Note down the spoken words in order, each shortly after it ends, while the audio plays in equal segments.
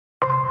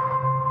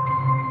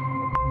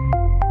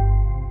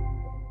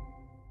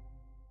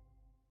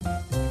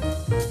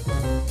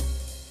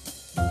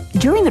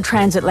During the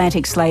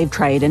transatlantic slave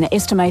trade, an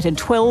estimated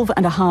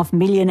 12.5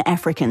 million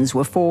Africans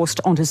were forced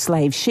onto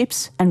slave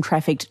ships and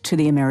trafficked to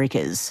the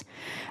Americas.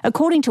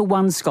 According to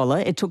one scholar,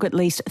 it took at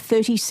least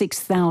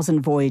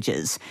 36,000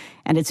 voyages,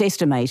 and it's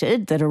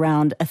estimated that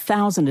around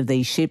 1,000 of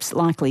these ships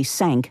likely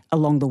sank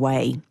along the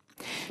way.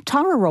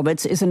 Tara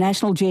Roberts is a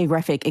National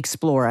Geographic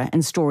explorer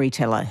and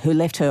storyteller who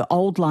left her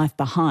old life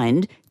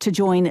behind to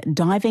join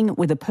Diving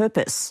with a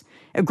Purpose,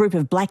 a group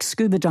of black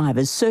scuba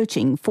divers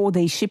searching for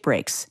these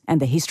shipwrecks and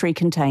the history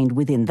contained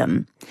within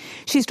them.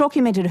 She's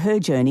documented her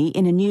journey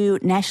in a new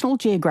National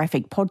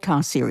Geographic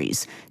podcast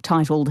series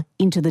titled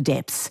Into the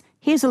Depths.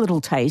 Here's a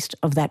little taste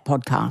of that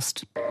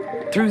podcast.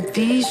 Through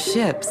these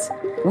ships,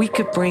 we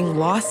could bring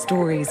lost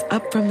stories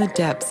up from the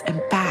depths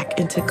and back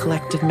into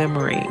collective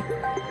memory.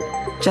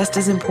 Just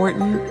as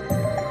important,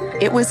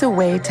 it was a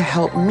way to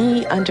help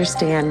me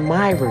understand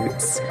my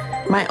roots,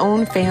 my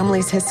own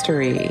family's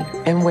history,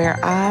 and where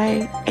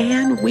I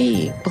and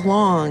we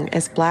belong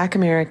as Black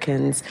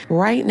Americans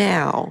right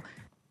now.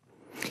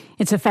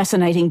 It's a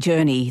fascinating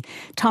journey.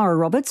 Tara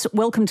Roberts,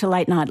 welcome to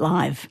Late Night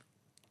Live.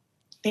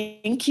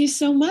 Thank you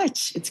so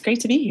much. It's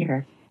great to be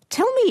here.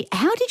 Tell me,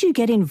 how did you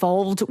get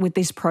involved with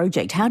this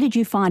project? How did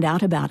you find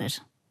out about it?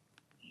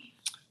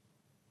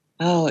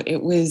 Oh,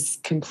 it was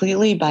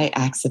completely by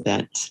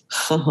accident.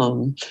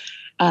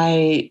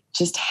 I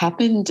just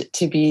happened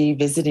to be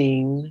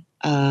visiting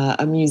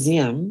a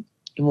museum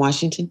in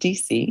Washington,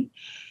 D.C.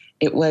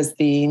 It was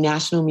the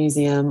National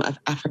Museum of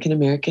African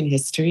American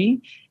History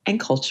and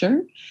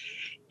Culture.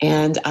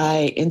 And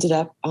I ended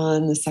up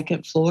on the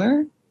second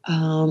floor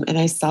and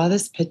I saw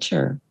this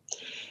picture.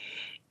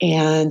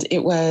 And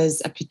it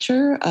was a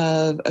picture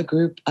of a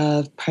group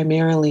of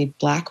primarily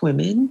Black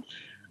women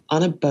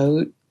on a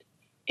boat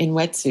in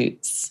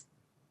wetsuits.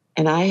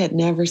 And I had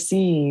never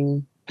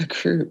seen a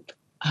group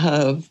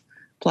of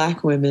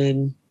Black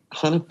women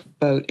on a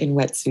boat in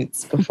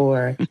wetsuits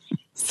before.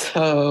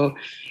 So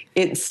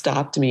it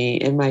stopped me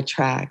in my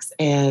tracks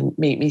and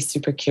made me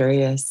super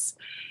curious.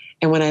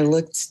 And when I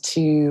looked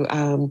to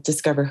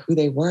discover who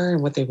they were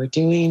and what they were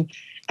doing,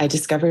 I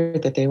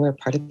discovered that they were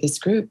part of this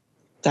group,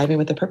 Diving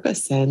with a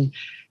Purpose, and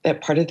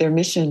that part of their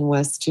mission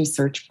was to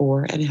search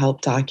for and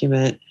help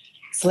document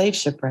slave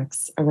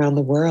shipwrecks around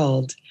the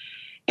world.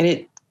 And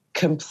it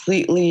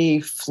completely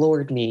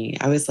floored me.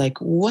 I was like,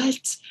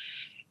 what?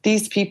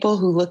 These people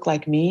who look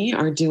like me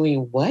are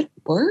doing what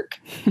work?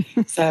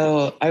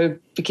 So I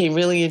became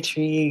really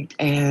intrigued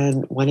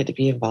and wanted to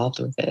be involved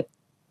with it.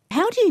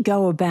 How do you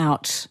go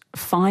about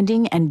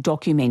finding and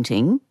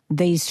documenting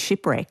these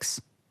shipwrecks?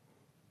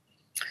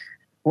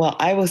 Well,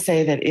 I will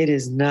say that it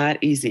is not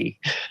easy.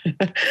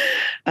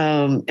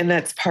 And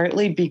that's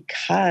partly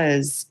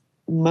because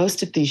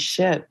most of these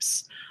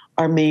ships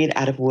are made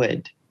out of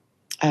wood.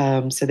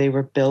 So they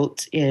were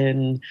built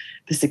in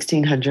the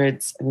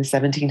 1600s and the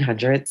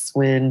 1700s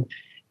when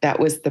that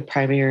was the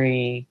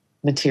primary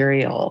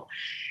material.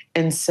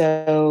 And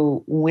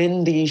so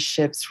when these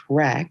ships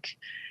wreck,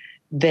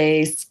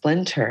 they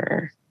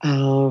splinter,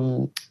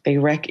 they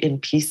wreck in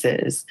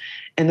pieces.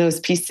 And those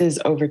pieces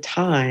over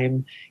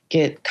time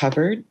get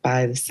covered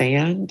by the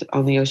sand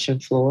on the ocean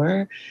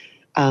floor.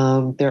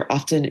 They're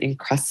often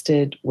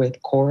encrusted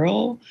with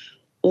coral,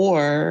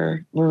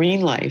 or marine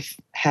life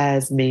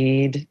has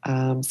made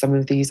some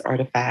of these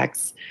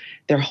artifacts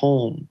their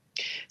home.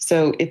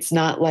 So it's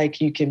not like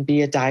you can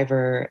be a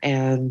diver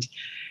and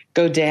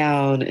go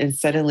down and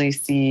suddenly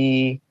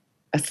see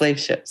a slave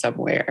ship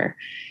somewhere.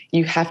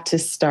 You have to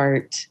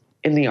start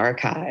in the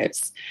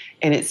archives.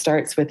 And it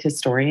starts with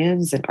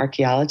historians and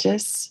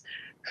archaeologists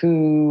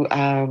who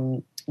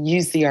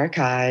use the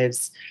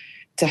archives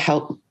to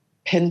help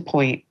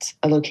pinpoint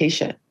a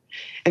location.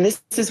 And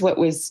this is what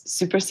was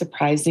super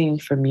surprising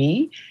for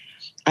me.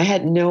 I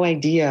had no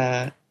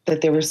idea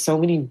that there were so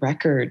many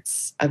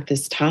records of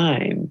this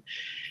time.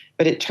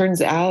 But it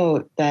turns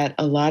out that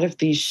a lot of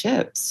these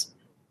ships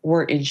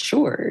were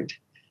insured.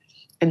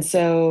 And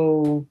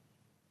so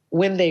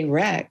when they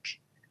wreck,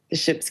 the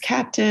ship's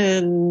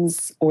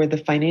captains or the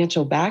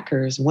financial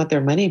backers want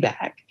their money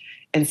back.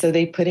 And so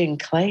they put in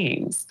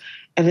claims.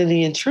 And then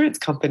the insurance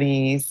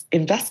companies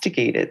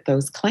investigated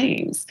those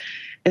claims.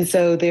 And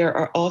so there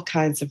are all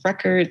kinds of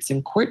records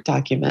and court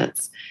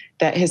documents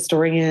that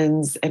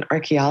historians and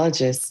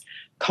archaeologists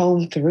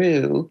comb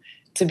through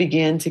to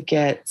begin to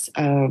get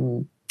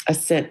a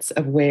sense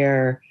of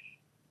where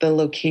the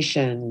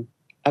location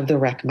of the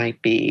wreck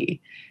might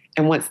be.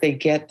 And once they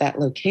get that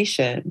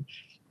location,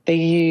 they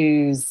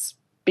use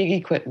big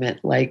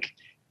equipment like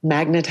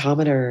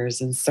magnetometers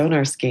and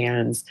sonar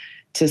scans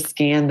to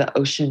scan the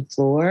ocean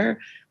floor,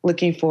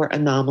 looking for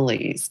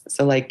anomalies.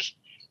 So like,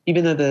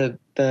 even though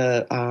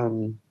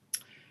the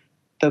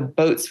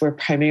boats were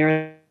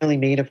primarily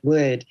made of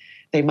wood,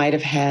 they might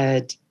have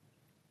had,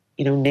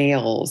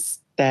 nails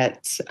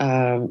that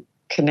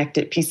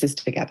connected pieces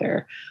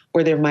together,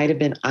 or there might have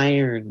been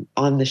iron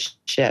on the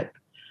ship.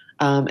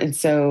 And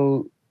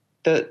so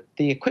the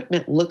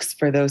equipment looks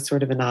for those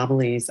sort of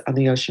anomalies on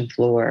the ocean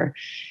floor.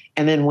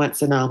 And then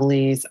once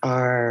anomalies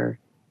are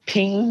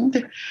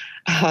pinged,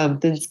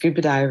 then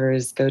scuba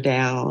divers go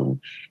down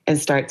and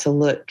start to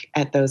look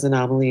at those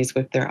anomalies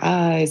with their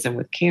eyes and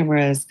with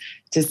cameras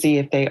to see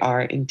if they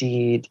are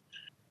indeed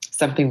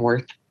something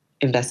worth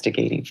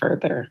investigating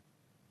further.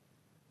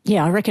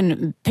 Yeah, I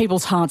reckon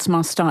people's hearts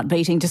must start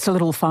beating just a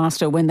little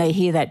faster when they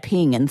hear that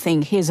ping and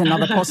think, here's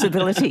another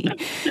possibility.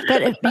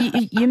 But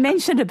you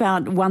mentioned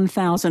about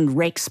 1,000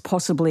 wrecks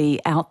possibly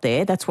out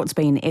there. That's what's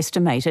been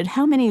estimated.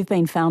 How many have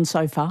been found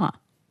so far?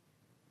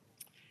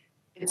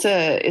 It's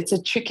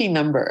a tricky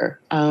number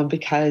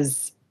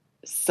because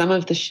some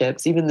of the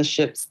ships, even the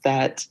ships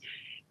that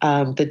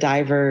the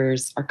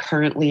divers are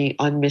currently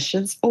on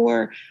missions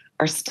for,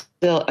 are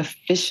still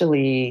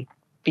officially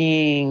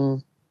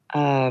being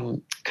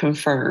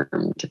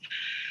confirmed.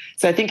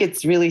 So I think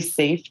it's really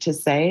safe to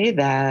say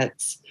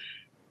that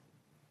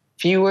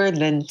fewer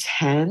than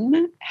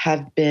 10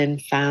 have been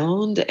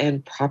found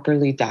and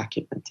properly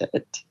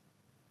documented.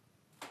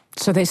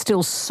 So there's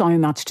still so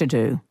much to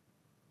do.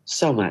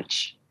 So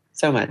much.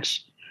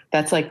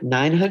 That's like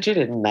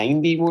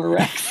 990 more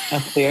wrecks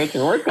out there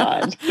to work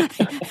on.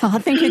 I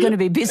think you're going to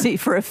be busy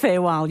for a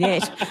fair while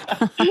yet.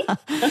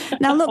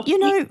 Now, look,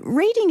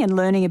 reading and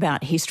learning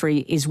about history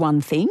is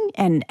one thing,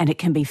 and it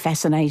can be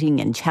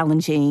fascinating and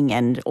challenging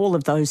and all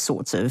of those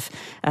sorts of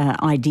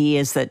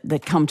ideas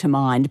that come to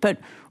mind. But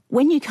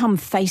when you come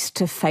face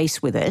to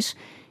face with it,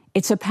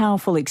 it's a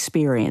powerful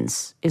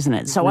experience, isn't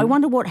it? So I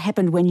wonder what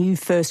happened when you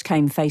first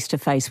came face to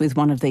face with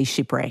one of these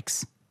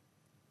shipwrecks.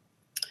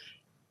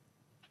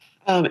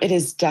 It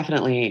is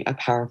definitely a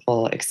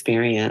powerful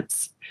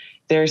experience.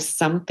 There's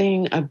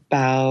something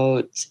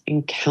about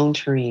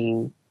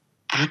encountering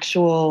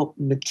actual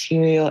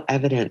material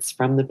evidence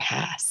from the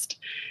past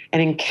and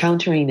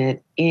encountering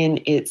it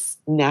in its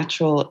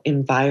natural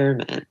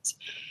environment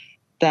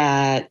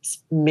that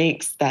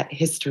makes that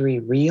history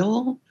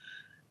real,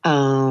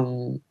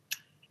 and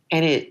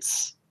it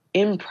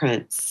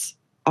imprints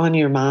on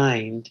your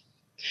mind.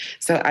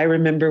 So I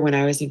remember when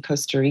I was in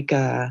Costa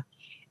Rica,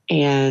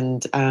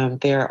 and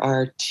there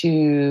are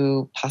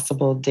 2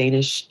 possible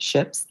Danish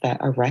ships that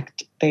are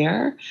wrecked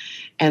there.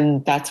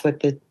 And that's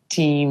what the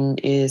team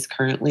is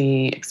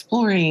currently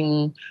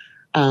exploring.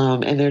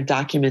 And they're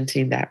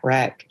documenting that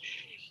wreck.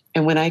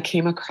 And when I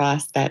came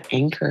across that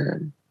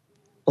anchor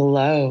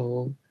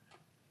below,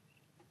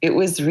 it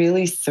was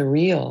really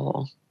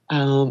surreal.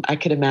 I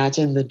could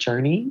imagine the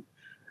journey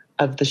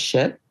of the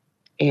ship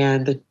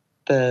and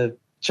the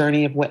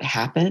journey of what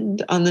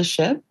happened on the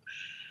ship.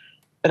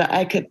 But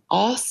I could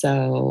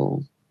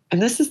also,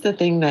 and this is the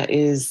thing that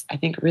is, I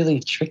think,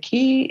 really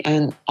tricky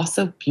and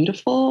also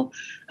beautiful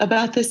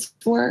about this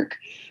work,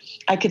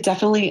 I could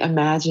definitely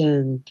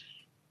imagine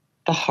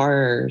the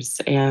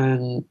horrors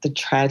and the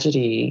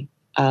tragedy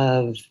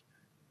of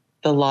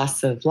the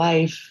loss of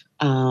life,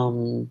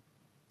 of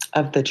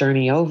the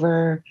journey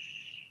over.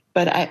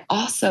 But I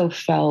also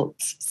felt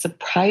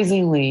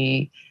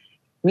surprisingly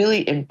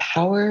really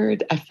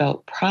empowered. I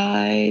felt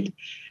pride.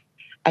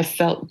 I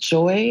felt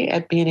joy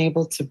at being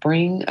able to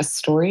bring a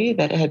story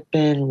that had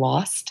been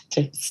lost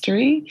to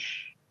history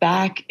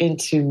back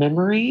into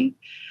memory.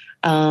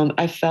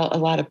 I felt a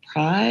lot of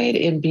pride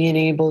in being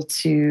able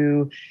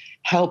to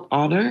help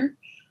honor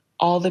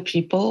all the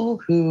people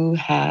who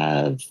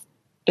have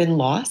been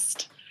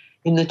lost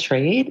in the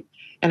trade.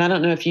 And I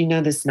don't know if you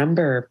know this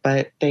number,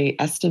 but they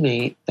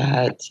estimate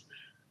that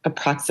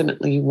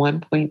approximately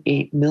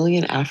 1.8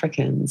 million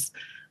Africans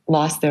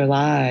lost their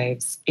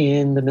lives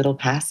in the Middle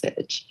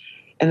Passage.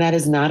 And that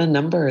is not a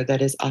number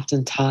that is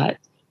often taught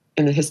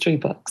in the history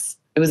books.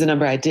 It was a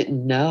number I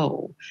didn't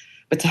know.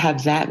 But to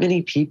have that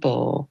many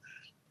people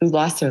who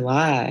lost their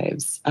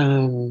lives,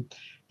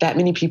 that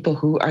many people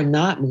who are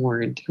not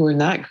mourned, who are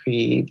not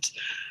grieved,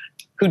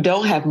 who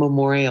don't have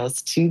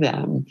memorials to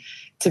them,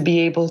 to be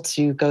able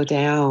to go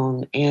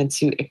down and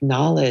to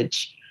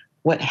acknowledge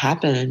what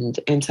happened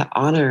and to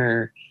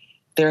honor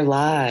their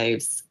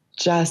lives,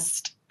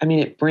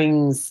 it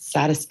brings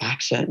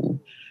satisfaction.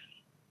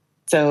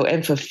 So,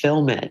 and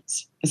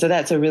fulfillment. So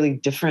that's a really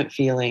different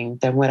feeling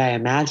than what I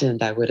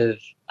imagined I would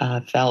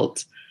have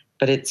felt,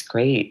 but it's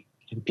great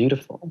and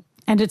beautiful.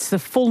 And it's the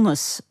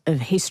fullness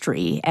of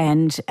history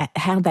and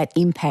how that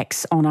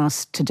impacts on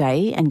us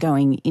today and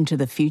going into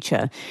the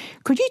future.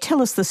 Could you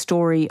tell us the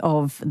story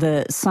of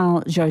the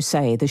Saint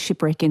José, the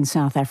shipwreck in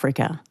South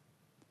Africa?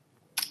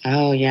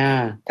 Oh,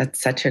 yeah.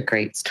 That's such a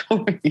great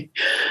story.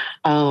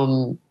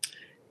 The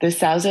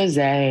Saint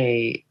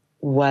José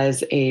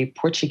was a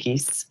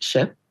Portuguese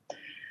ship.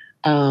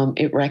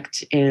 It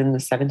wrecked in the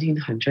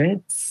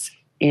 1700s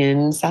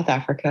in South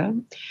Africa.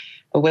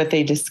 But what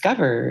they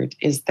discovered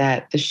is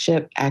that the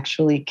ship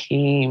actually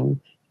came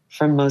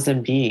from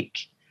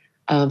Mozambique.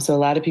 So a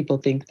lot of people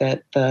think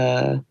that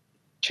the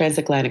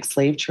transatlantic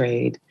slave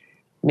trade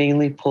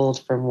mainly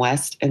pulled from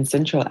West and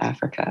Central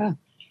Africa.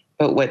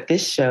 But what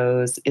this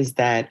shows is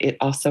that it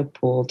also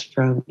pulled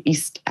from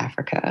East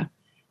Africa.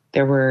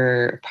 There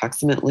were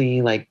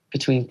approximately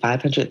between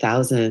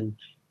 500,000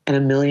 and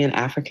 1 million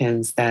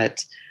Africans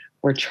that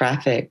were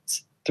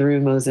trafficked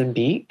through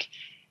Mozambique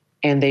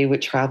and they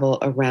would travel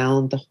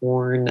around the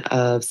Horn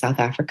of South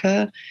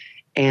Africa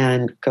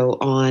and go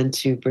on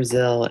to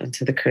Brazil and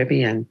to the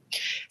Caribbean.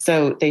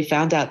 So they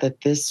found out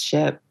that this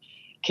ship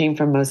came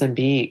from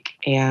Mozambique,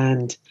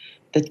 and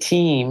the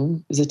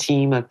team was a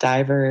team of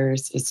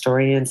divers,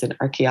 historians, and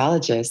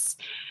archaeologists.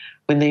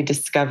 When they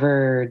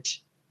discovered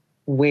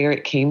where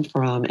it came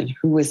from and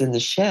who was in the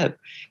ship,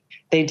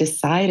 they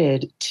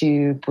decided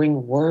to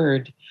bring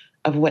word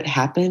of what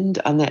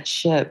happened on that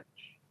ship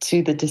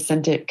to the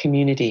descendant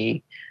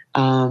community.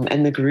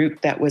 And the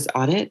group that was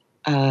on it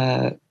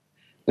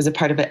was a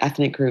part of an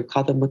ethnic group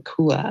called the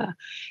Makua.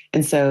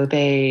 And so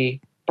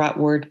they brought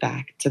word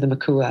back to the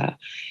Makua.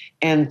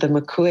 And the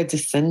Makua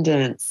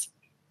descendants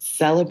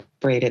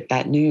celebrated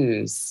that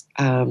news.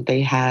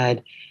 They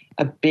had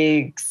a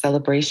big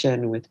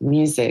celebration with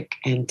music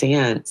and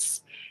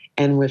dance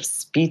and with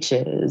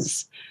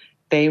speeches.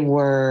 They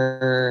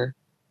were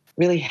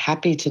really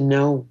happy to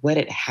know what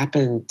had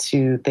happened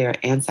to their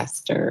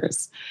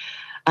ancestors.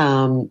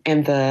 And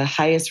the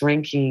highest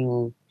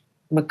ranking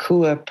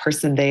Makua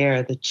person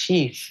there, the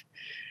chief,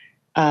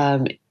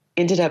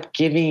 ended up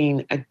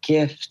giving a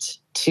gift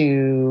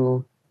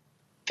to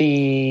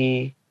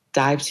the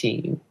dive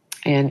team.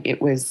 And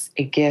it was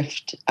a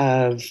gift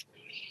of,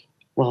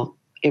 well,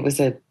 it was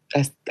a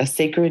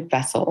sacred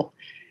vessel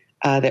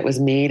that was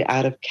made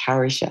out of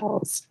cowrie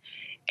shells.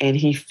 And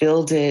he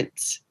filled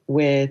it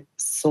with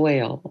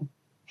soil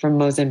from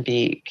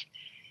Mozambique.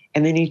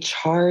 And then he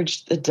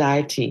charged the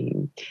dive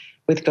team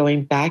with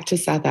going back to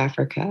South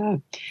Africa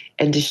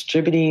and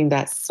distributing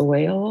that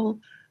soil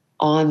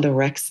on the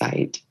wreck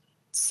site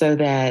so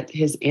that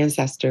his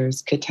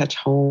ancestors could touch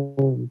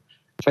home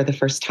for the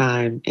first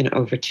time in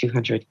over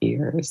 200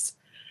 years.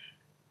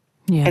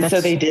 Yeah, and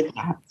so they did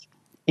that.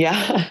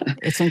 Yeah.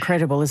 It's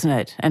incredible, isn't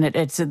it? And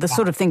it's the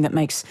sort of thing that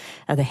makes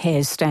the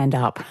hairs stand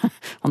up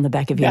on the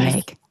back of your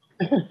neck.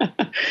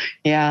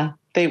 Yeah.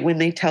 When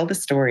they tell the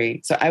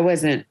story, so I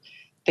wasn't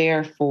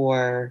there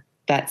for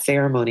that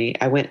ceremony.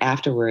 I went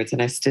afterwards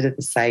and I stood at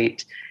the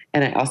site,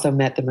 and I also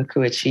met the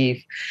Makua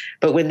chief.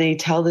 But when they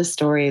tell the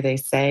story, they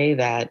say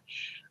that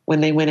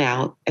when they went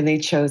out and they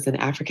chose an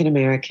African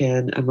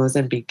American, a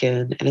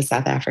Mozambican, and a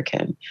South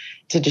African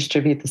to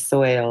distribute the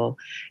soil,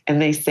 and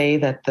they say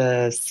that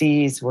the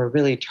seas were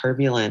really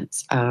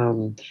turbulent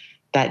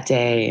that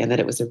day, and that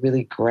it was a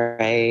really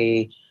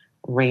gray,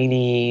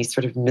 rainy,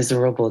 sort of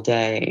miserable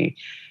day.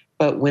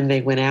 But when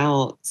they went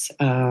out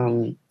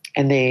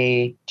and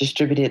they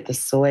distributed the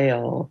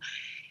soil,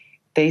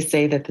 they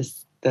say that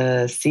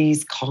the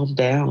seas calmed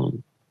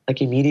down like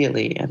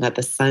immediately, and that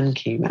the sun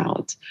came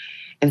out.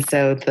 And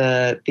so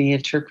the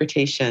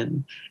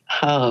interpretation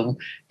that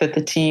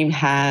the team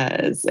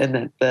has and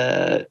that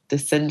the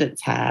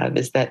descendants have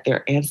is that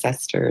their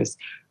ancestors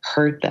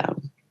heard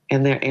them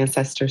and their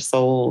ancestor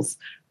souls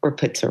were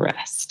put to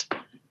rest.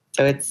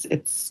 So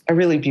it's a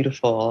really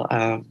beautiful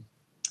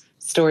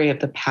story of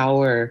the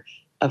power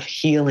of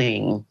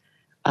healing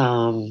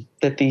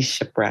that these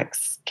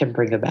shipwrecks can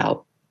bring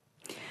about.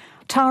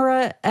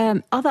 Tara,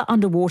 other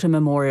underwater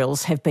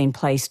memorials have been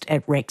placed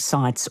at wreck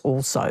sites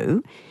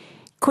also.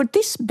 Could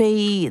this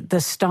be the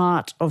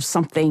start of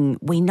something?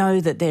 We know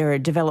that there are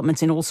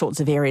developments in all sorts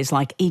of areas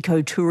like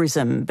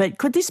ecotourism, but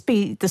could this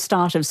be the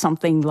start of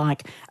something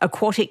like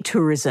aquatic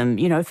tourism,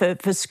 you know, for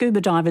scuba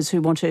divers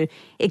who want to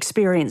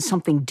experience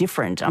something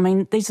different? I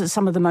mean, these are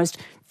some of the most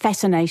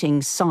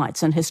fascinating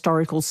sites and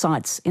historical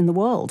sites in the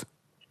world.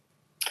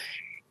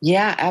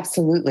 Yeah,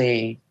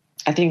 absolutely.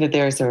 I think that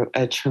there's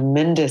a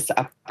tremendous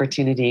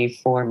opportunity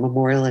for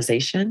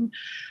memorialization,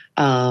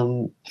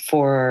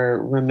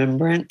 for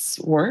remembrance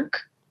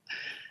work.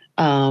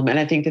 And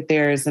I think that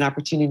there's an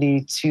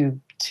opportunity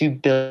to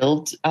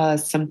build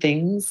some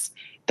things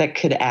that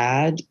could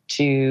add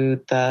to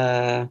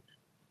the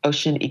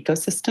ocean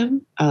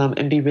ecosystem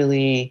and be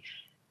really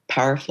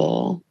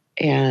powerful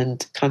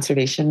and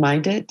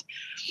conservation-minded.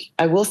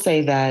 I will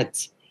say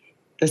that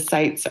the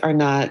sites are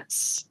not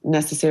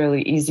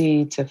necessarily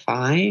easy to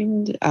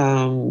find,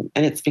 and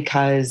it's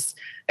because,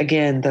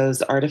 again,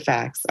 those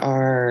artifacts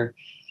are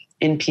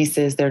in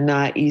pieces. They're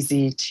not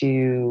easy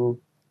to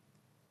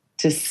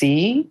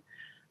see.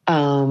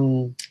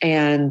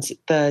 And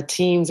the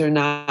teams are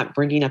not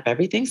bringing up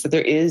everything. So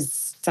there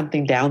is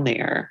something down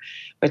there,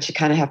 but you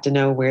kind of have to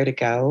know where to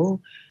go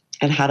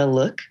and how to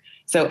look.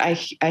 So I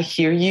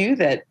hear you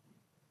that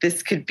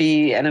this could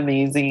be an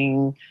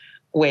amazing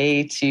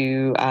way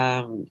to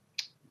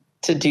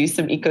do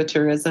some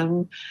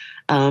ecotourism,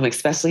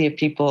 especially if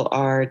people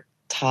are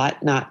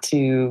taught not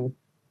to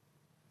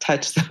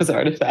touch those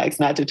artifacts,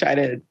 not to try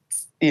to,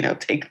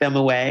 take them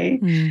away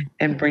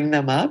and bring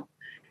them up.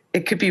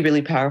 It could be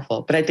really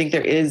powerful. But I think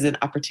there is an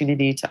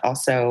opportunity to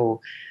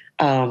also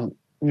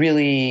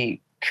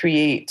really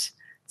create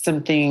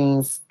some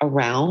things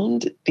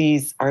around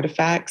these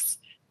artifacts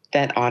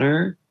that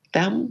honor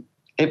them.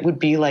 It would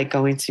be like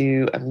going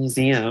to a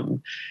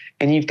museum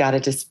and you've got a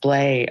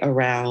display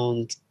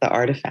around the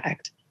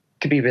artifact.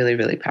 It could be really,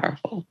 really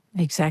powerful.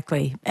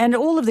 Exactly. And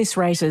all of this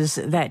raises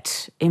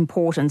that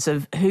importance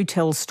of who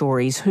tells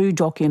stories, who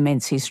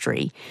documents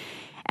history.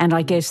 And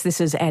I guess this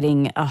is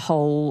adding a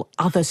whole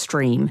other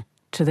stream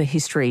to the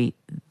history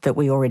that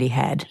we already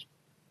had.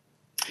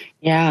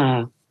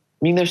 Yeah. I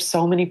mean, there's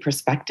so many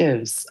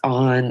perspectives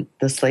on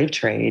the slave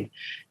trade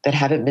that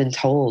haven't been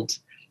told.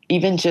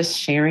 Even just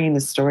sharing the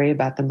story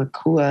about the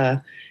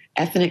Makua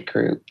ethnic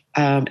group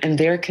and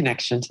their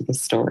connection to the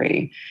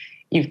story.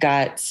 You've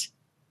got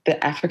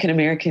the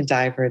African-American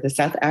diver, the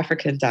South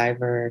African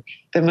diver,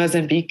 the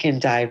Mozambican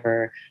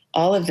diver.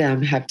 All of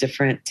them have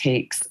different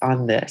takes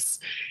on this.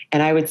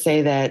 And I would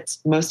say that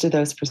most of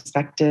those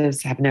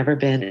perspectives have never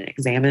been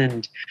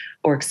examined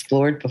or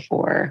explored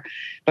before.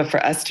 But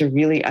for us to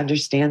really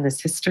understand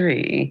this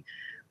history,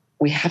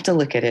 we have to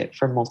look at it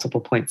from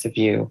multiple points of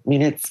view. I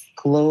mean, it's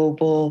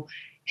global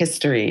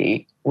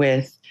history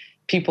with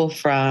people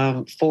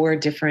from 4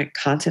 different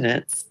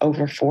continents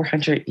over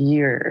 400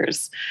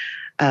 years.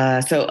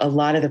 So a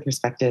lot of the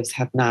perspectives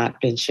have not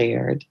been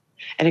shared,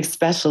 and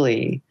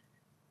especially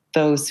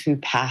those who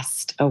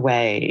passed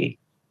away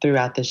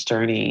throughout this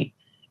journey.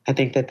 I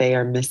think that they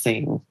are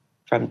missing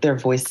from their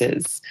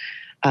voices.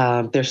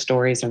 Their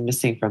stories are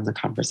missing from the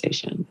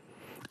conversation.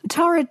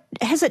 Tara,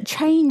 has it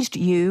changed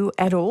you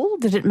at all?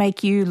 Did it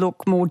make you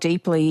look more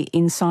deeply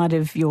inside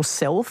of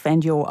yourself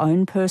and your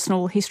own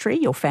personal history,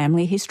 your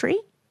family history?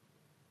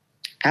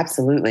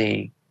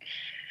 Absolutely.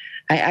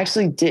 I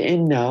actually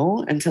didn't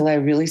know until I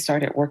really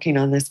started working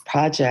on this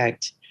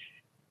project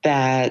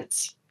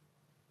that,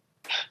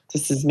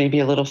 this is maybe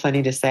a little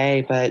funny to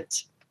say,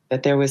 but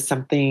that there was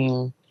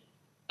something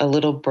a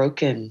little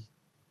broken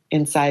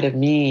inside of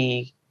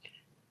me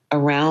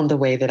around the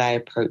way that I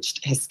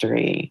approached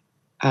history.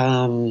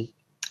 I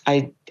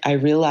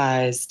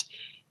realized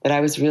that I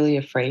was really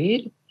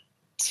afraid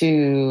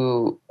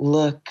to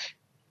look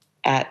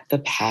at the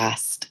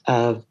past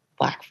of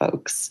Black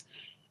folks.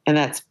 And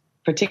that's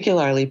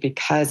particularly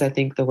because I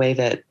think the way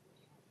that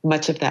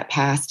much of that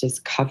past is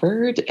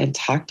covered and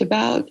talked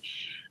about,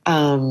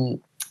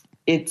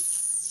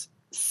 it's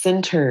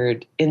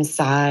centered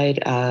inside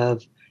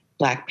of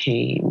Black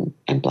pain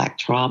and Black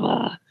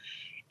trauma.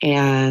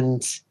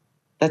 And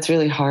that's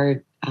really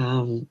hard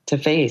to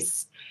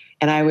face.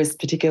 And I was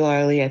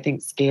particularly, I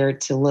think,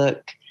 scared to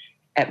look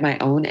at my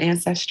own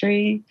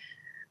ancestry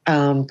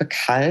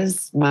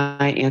because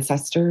my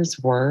ancestors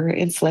were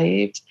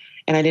enslaved.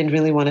 And I didn't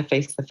really want to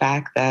face the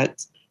fact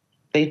that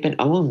they've been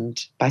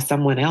owned by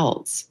someone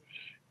else.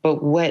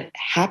 But what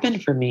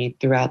happened for me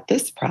throughout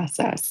this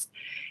process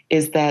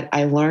is that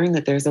I learned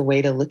that there's a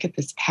way to look at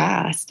this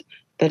past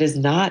that is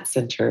not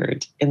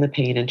centered in the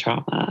pain and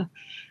trauma.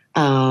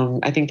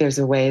 I think there's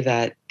a way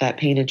that that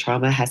pain and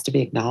trauma has to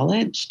be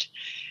acknowledged,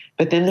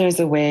 but then there's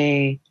a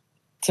way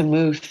to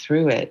move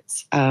through it.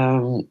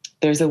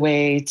 There's a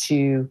way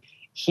to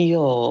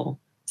heal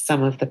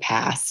some of the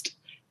past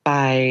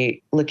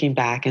by looking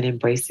back and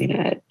embracing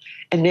it.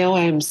 And now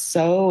I'm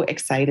so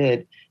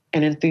excited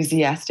and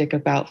enthusiastic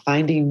about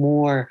finding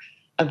more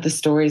of the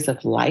stories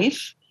of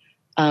life,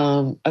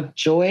 of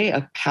joy,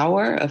 of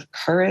power, of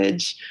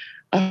courage,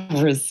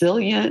 of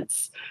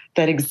resilience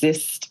that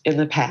exist in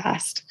the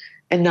past,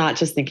 and not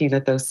just thinking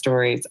that those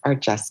stories are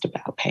just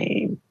about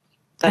pain.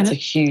 That's a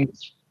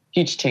huge,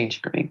 huge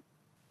change for me.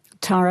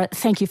 Tara,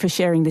 thank you for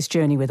sharing this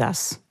journey with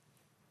us.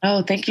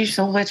 Oh, thank you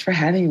so much for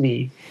having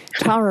me.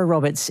 Tara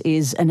Roberts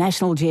is a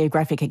National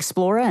Geographic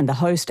explorer and the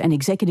host and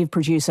executive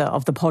producer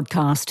of the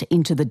podcast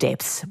Into the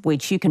Depths,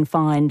 which you can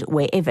find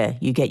wherever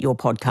you get your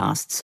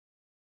podcasts.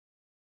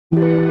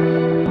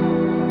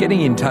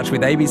 Getting in touch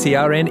with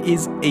ABCRN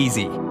is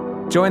easy.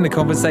 Join the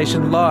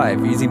conversation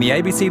live using the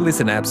ABC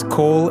Listen app's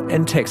call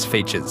and text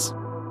features.